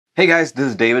Hey guys, this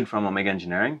is David from Omega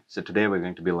Engineering. So today we're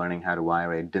going to be learning how to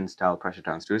wire a DIN style pressure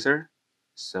transducer.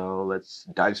 So let's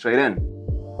dive straight in.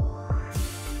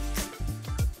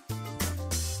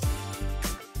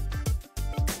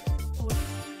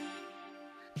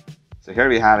 So here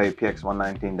we have a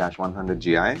PX119-100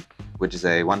 GI, which is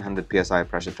a 100 PSI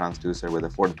pressure transducer with a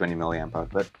 4 to 20 milliamp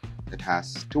output. It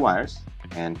has two wires,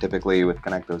 and typically you would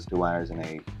connect those two wires in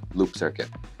a loop circuit.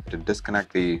 To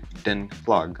disconnect the DIN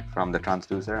plug from the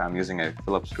transducer, I'm using a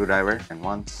Phillips screwdriver, and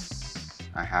once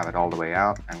I have it all the way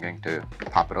out, I'm going to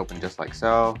pop it open just like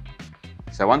so.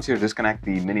 So once you disconnect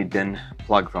the Mini DIN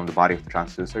plug from the body of the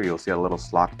transducer, you'll see a little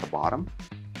slot at the bottom.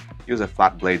 Use a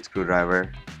flat blade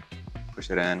screwdriver, push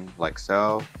it in like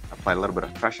so, apply a little bit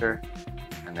of pressure,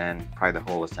 and then pry the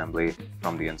whole assembly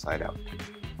from the inside out.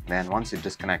 Then once you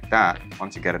disconnect that,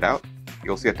 once you get it out,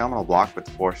 you'll see a terminal block with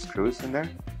 4 screws in there.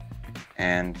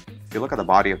 And if you look at the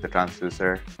body of the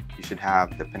transducer, you should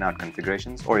have the pinout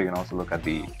configurations, or you can also look at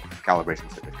the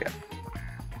calibration certificate.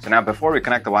 So now before we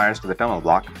connect the wires to the terminal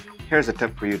block, here's a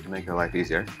tip for you to make your life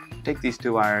easier. Take these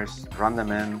two wires, run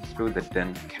them in through the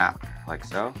DIN cap, like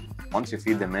so. Once you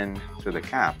feed them in through the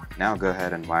cap, now go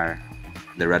ahead and wire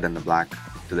the red and the black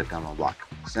to the terminal block.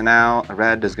 So now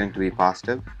red is going to be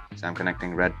positive, so I'm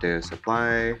connecting red to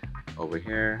supply over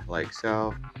here, like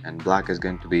so, and black is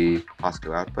going to be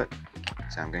positive output.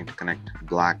 So I'm going to connect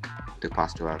black to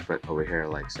positive output over here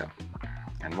like so.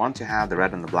 And once you have the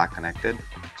red and the black connected,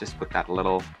 just put that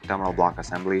little terminal block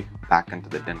assembly back into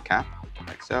the DIN cap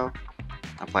like so.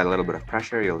 Apply a little bit of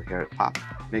pressure, you'll hear it pop.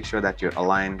 Make sure that you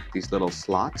align these little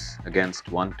slots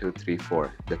against 1, 2, 3,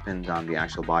 4, the pins on the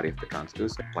actual body of the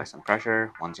transducer. Apply some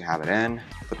pressure. Once you have it in,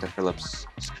 put the Phillips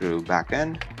screw back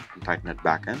in and tighten it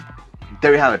back in.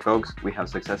 There you have it, folks. We have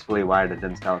successfully wired a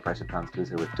DIN style pressure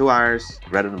transducer with two wires,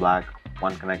 red and black,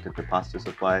 one connected to positive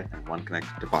supply and one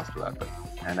connected to positive output.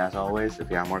 And as always, if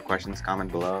you have more questions,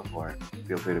 comment below or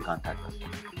feel free to contact us.